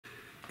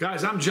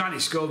Guys, I'm Johnny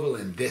Scoville,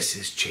 and this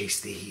is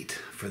Chase the Heat.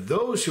 For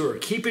those who are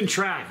keeping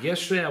track,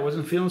 yesterday I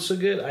wasn't feeling so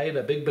good. I ate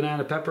a big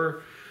banana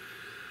pepper,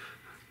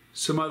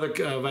 some other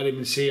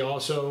vitamin C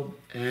also,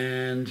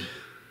 and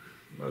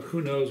well,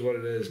 who knows what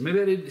it is. Maybe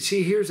I didn't.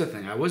 See, here's the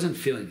thing. I wasn't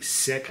feeling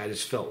sick. I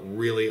just felt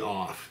really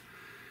off.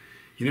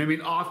 You know what I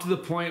mean? Off to the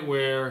point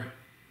where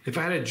if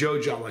I had a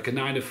Joe job, like a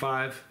 9 to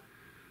 5,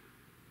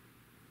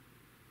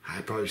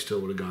 I probably still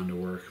would have gone to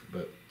work,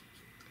 but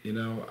you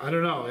know, I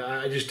don't know.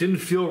 I just didn't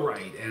feel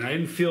right, and I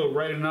didn't feel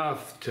right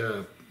enough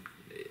to.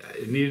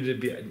 I needed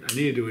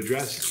to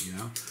address it, you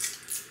know.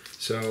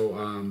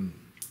 So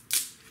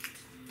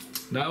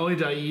not only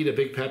did I eat a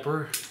big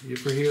pepper. You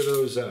ever hear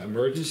those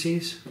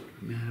emergencies?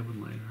 I mean, I have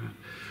one laying around.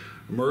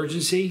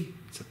 Emergency.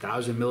 It's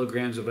 1,000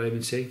 milligrams of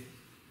vitamin C.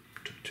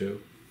 Took 2.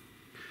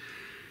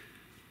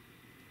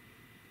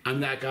 I'm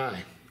that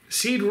guy.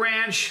 Seed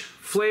Ranch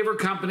Flavor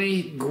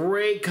Company,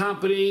 great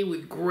company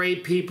with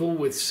great people,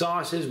 with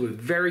sauces, with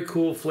very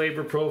cool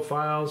flavor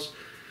profiles.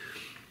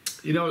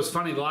 You know, it's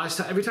funny, the last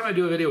time, every time I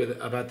do a video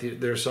about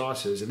their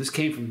sauces, and this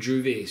came from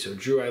Drew V. So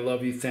Drew, I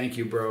love you, thank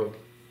you, bro.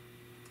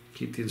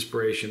 Keep the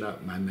inspiration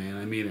up, my man,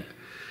 I mean it.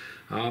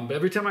 But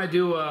every time I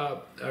do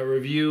a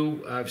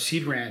review of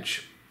Seed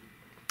Ranch,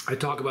 I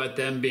talk about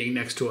them being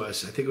next to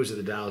us. I think it was at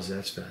the Dallas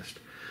Zest Fest.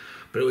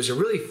 But it was a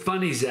really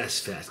funny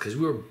Zest Fest because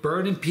we were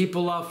burning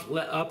people up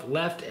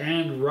left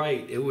and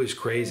right. It was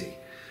crazy.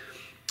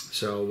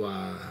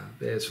 So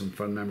they had some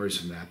fun memories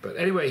from that. But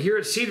anyway, here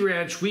at Seed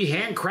Ranch, we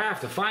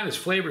handcraft the finest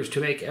flavors to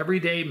make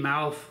everyday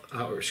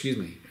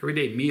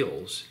everyday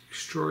meals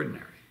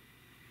extraordinary.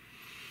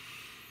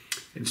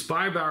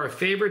 Inspired by our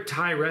favorite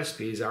Thai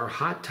recipes, our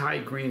hot Thai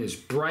green is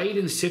bright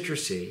and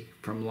citrusy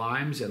from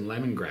limes and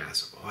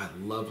lemongrass. Oh, I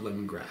love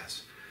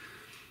lemongrass.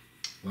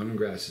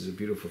 Lemongrass is a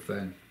beautiful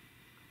thing.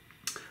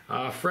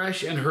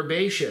 Fresh and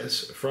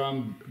herbaceous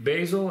from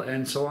basil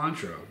and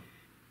cilantro.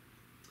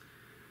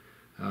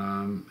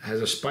 Has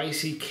a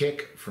spicy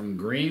kick from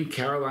green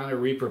Carolina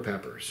Reaper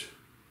peppers.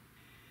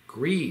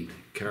 Green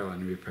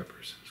Carolina Reaper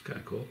peppers. It's kind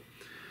of cool.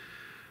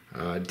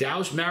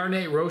 Douse,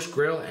 marinate, roast,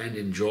 grill, and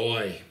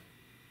enjoy.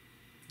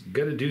 I'm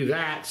going to do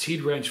that.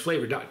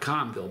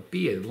 SeedRanchFlavor.com. There'll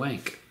be a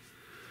link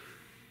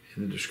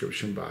in the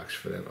description box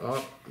for them.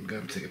 Oh, I'm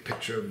going to take a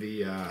picture of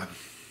the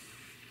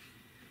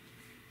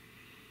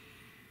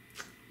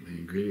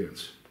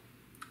ingredients.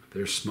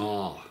 They're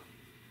small.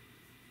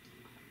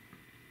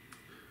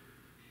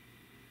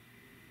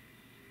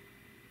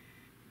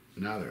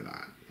 Now they're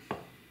not.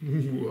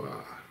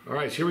 All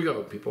right, here we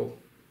go, people.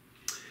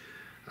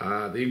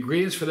 The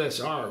ingredients for this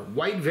are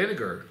white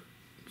vinegar,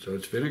 so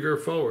it's vinegar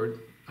forward,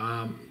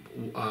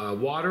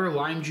 water,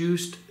 lime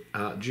juice,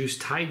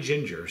 Thai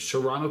ginger,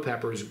 serrano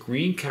peppers,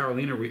 green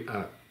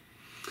Carolina.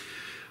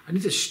 I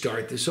need to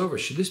start this over.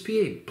 Should this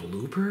be a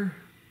blooper?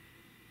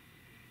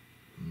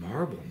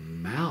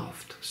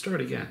 Marble-mouthed. Start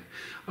again.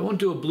 I won't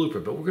do a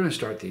blooper, but we're going to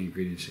start the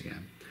ingredients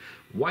again.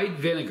 White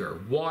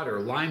vinegar, water,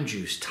 lime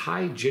juice,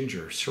 Thai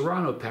ginger,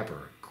 serrano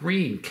pepper,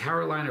 green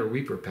Carolina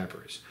Reaper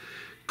peppers,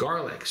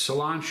 garlic,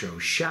 cilantro,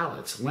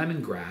 shallots,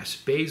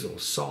 lemongrass, basil,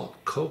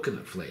 salt,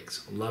 coconut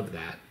flakes. Love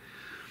that.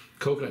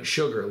 Coconut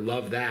sugar.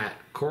 Love that.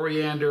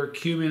 Coriander,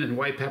 cumin, and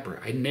white pepper.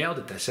 I nailed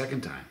it that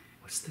second time.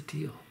 What's the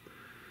deal?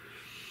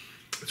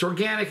 It's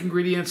organic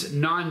ingredients,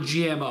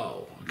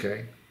 non-GMO.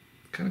 Okay?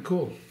 Kind of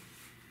cool.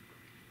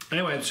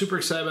 Anyway, I'm super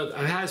excited about it.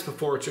 I've had this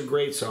before. It's a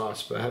great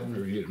sauce, but I haven't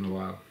reviewed it in a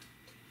while.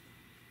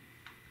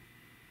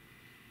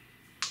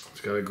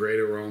 It's got a great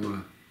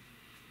aroma.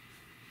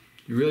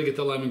 You really get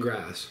the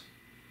lemongrass.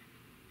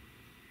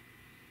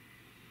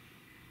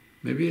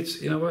 Maybe it's,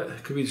 you know what?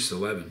 It could be just a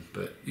lemon,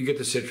 but you get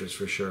the citrus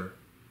for sure.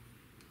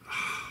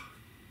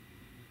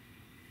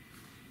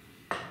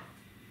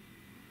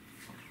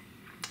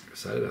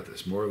 Excited about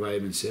this. More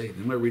vitamin C. I'm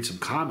going to read some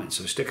comments,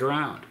 so stick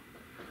around.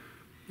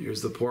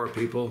 Here's the pour,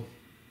 people.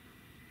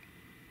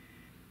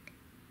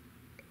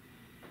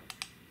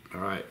 All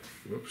right,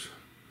 whoops.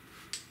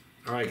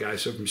 All right,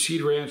 guys, so from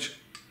Seed Ranch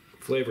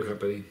Flavor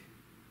Company,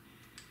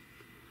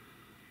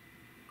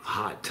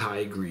 hot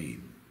Thai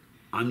green.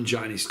 I'm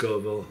Johnny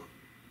Scoville,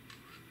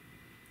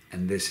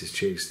 and this is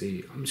Chase the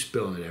Heat. I'm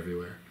spilling it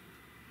everywhere.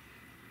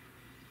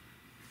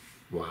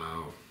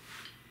 Wow.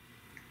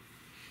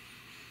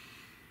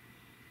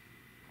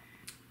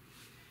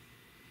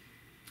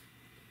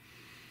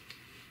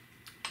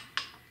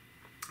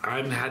 I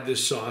haven't had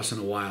this sauce in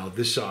a while.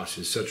 This sauce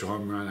is such a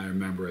home run, I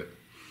remember it.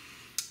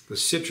 The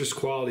citrus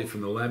quality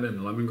from the lemon and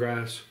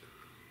lemongrass.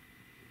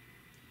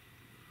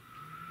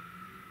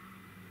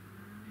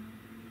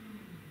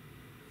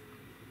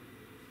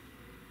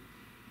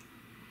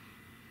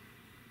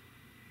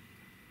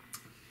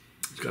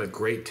 It's got a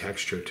great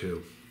texture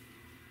too.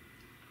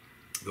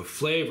 The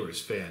flavor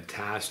is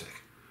fantastic.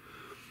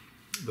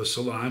 The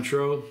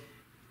cilantro.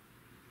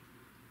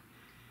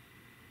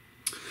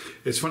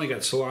 It's funny, got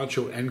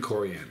cilantro and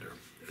coriander.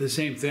 The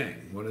same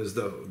thing. What is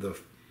the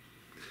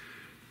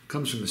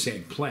comes from the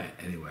same plant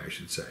anyway, I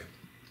should say.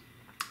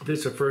 This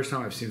is the first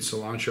time I've seen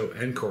cilantro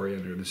and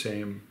coriander in the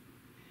same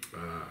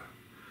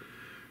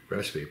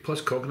recipe. Plus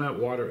coconut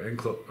water and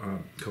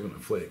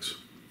coconut flakes.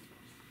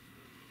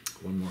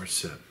 One more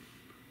sip.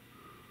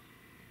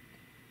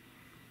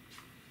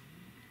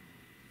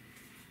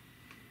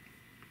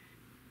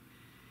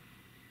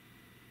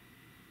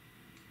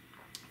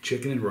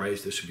 Chicken and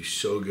rice. This would be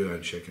so good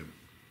on chicken.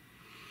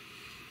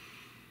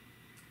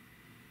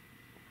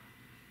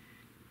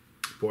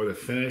 Boy, the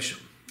finish,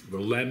 the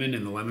lemon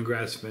and the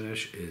lemongrass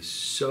finish is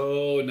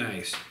so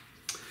nice.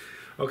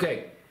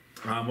 Okay,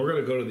 we're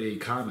going to go to the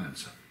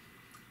comments.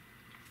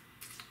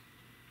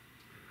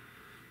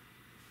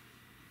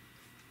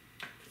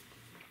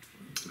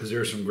 Because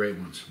there are some great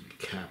ones. Let me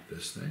cap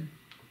this thing.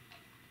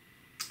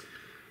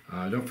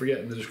 Don't forget,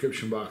 in the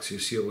description box, you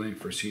see a link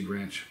for Seed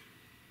Ranch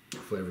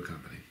Flavor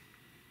Company.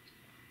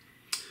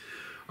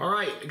 All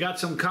right, I got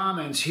some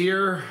comments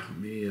here. Let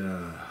me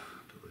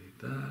delete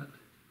that.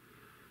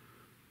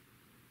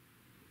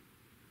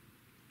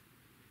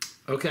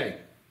 Okay,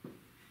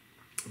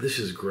 this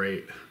is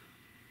great.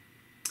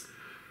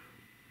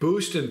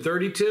 Boost in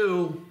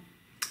 32.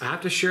 I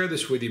have to share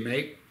this with you,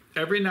 mate.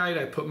 Every night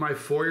I put my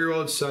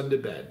 4-year-old son to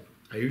bed.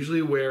 I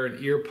usually wear an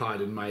ear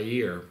pod in my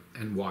ear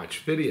and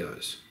watch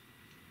videos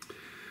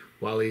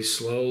while he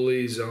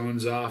slowly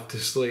zones off to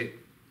sleep.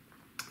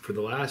 For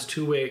the last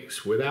 2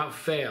 weeks, without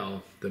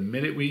fail, the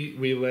minute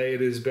we lay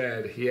in his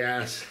bed, he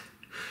asks,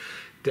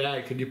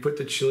 "Dad, can you put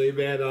the Chili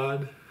Man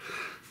on?"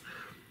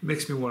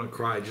 Makes me want to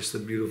cry. Just the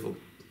beautiful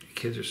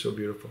kids are so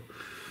beautiful.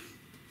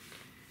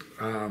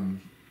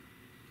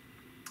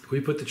 We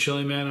put the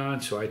Chili Man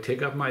on, so I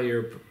take off my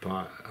ear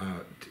pod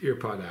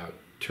out,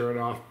 turn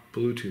off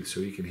Bluetooth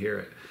so he can hear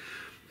it,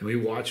 and we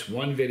watch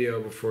one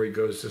video before he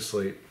goes to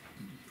sleep.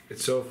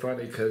 It's so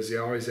funny because he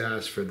always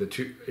asks for the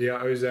two. He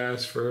always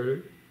asks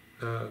for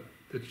the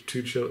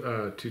two Chili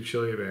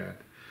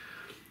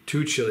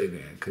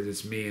Man, because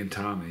it's me and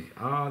Tommy.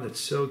 Oh, that's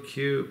so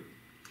cute.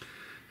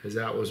 As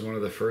that was one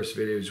of the first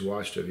videos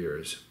watched of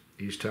yours.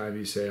 Each time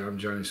you say, "I'm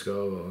Johnny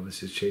Scoville," and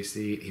this is Chase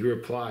the Eat, he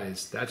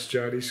replies, "That's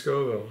Johnny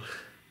Scoville."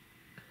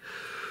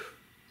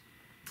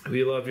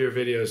 We love your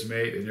videos,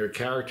 mate, and your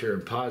character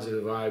and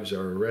positive vibes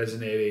are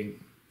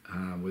resonating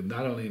with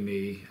not only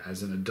me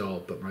as an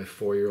adult, but my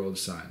 4-year-old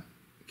son.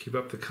 Keep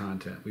up the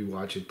content. We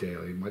watch it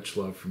daily. Much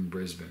love from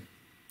Brisbane,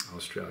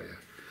 Australia,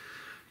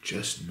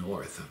 just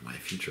north of my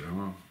future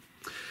home.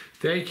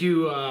 Thank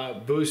you,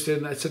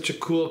 Boostin. That's such a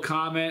cool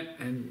comment.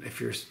 And if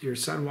your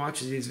son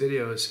watches these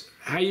videos,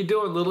 how you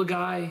doing, little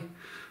guy?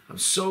 I'm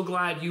so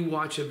glad you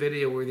watch a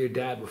video with your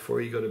dad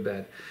before you go to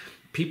bed.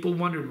 People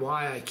wondered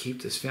why I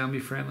keep this family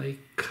friendly.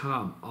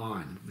 Come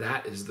on,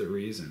 that is the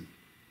reason.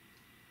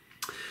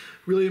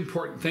 Really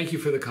important. Thank you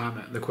for the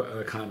comment.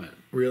 The comment.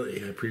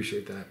 Really, I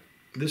appreciate that.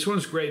 This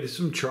one's great. This is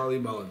from Charlie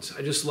Mullins.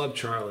 I just love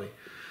Charlie.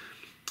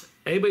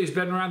 Anybody who's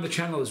been around the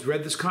channel has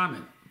read this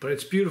comment, but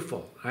it's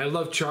beautiful. I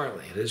love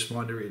Charlie. I just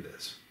wanted to read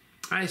this.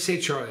 I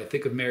say Charlie. I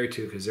think of Mary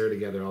too because they're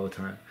together all the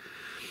time.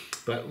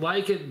 But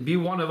like it, be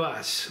one of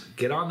us.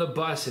 Get on the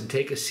bus and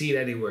take a seat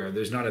anywhere.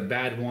 There's not a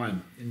bad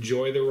one.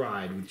 Enjoy the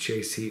ride with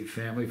Chase Heat,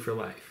 family for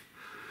life.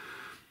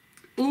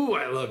 Ooh,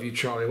 I love you,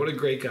 Charlie. What a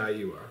great guy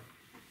you are.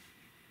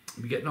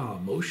 I'm getting all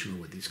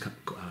emotional with these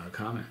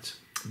comments.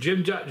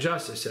 Jim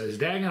Justice says,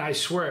 "Dang it, I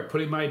swear,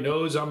 putting my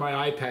nose on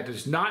my iPad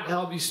does not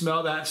help me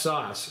smell that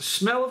sauce.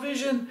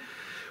 Smell-o-vision?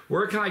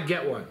 Where can I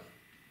get one?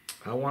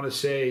 I want to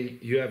say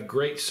you have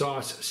great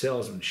sauce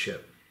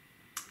salesmanship.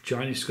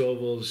 Johnny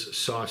Scoville's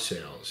sauce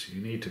sales.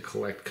 You need to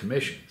collect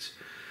commissions.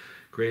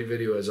 Great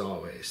video as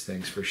always.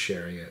 Thanks for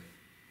sharing it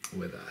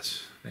with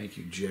us." Thank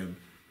you, Jim.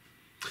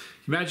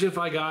 Imagine if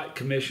I got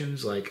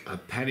commissions like a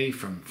penny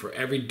for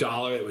every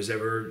dollar that was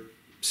ever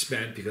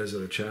spent because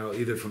of the channel,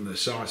 either from the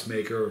sauce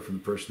maker or from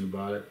the person who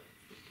bought it.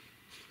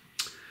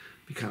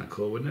 Be kind of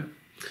cool, wouldn't it?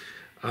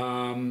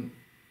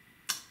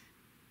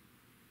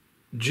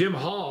 Jimmy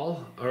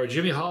Hall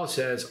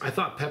says, "I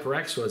thought Pepper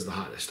X was the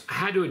hottest. I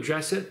had to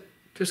address it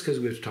just because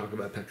we have to talk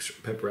about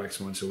Pepper X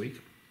once a week.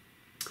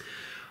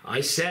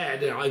 I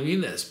said, and I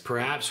mean this,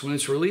 perhaps when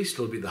it's released,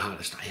 it'll be the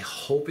hottest. I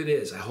hope it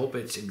is. I hope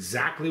it's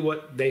exactly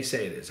what they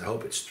say it is. I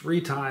hope it's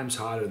 3 times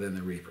hotter than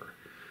the Reaper.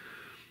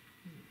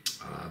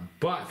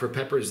 But for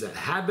peppers that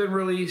have been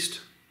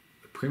released,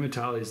 the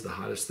Primatale is the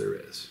hottest there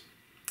is.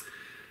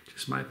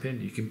 Just my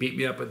opinion. You can beat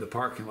me up at the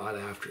parking lot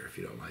after if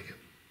you don't like it.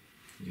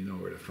 You know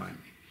where to find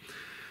me.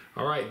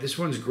 All right, this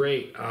one's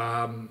great.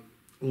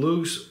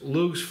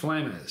 Luke's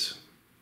Flames.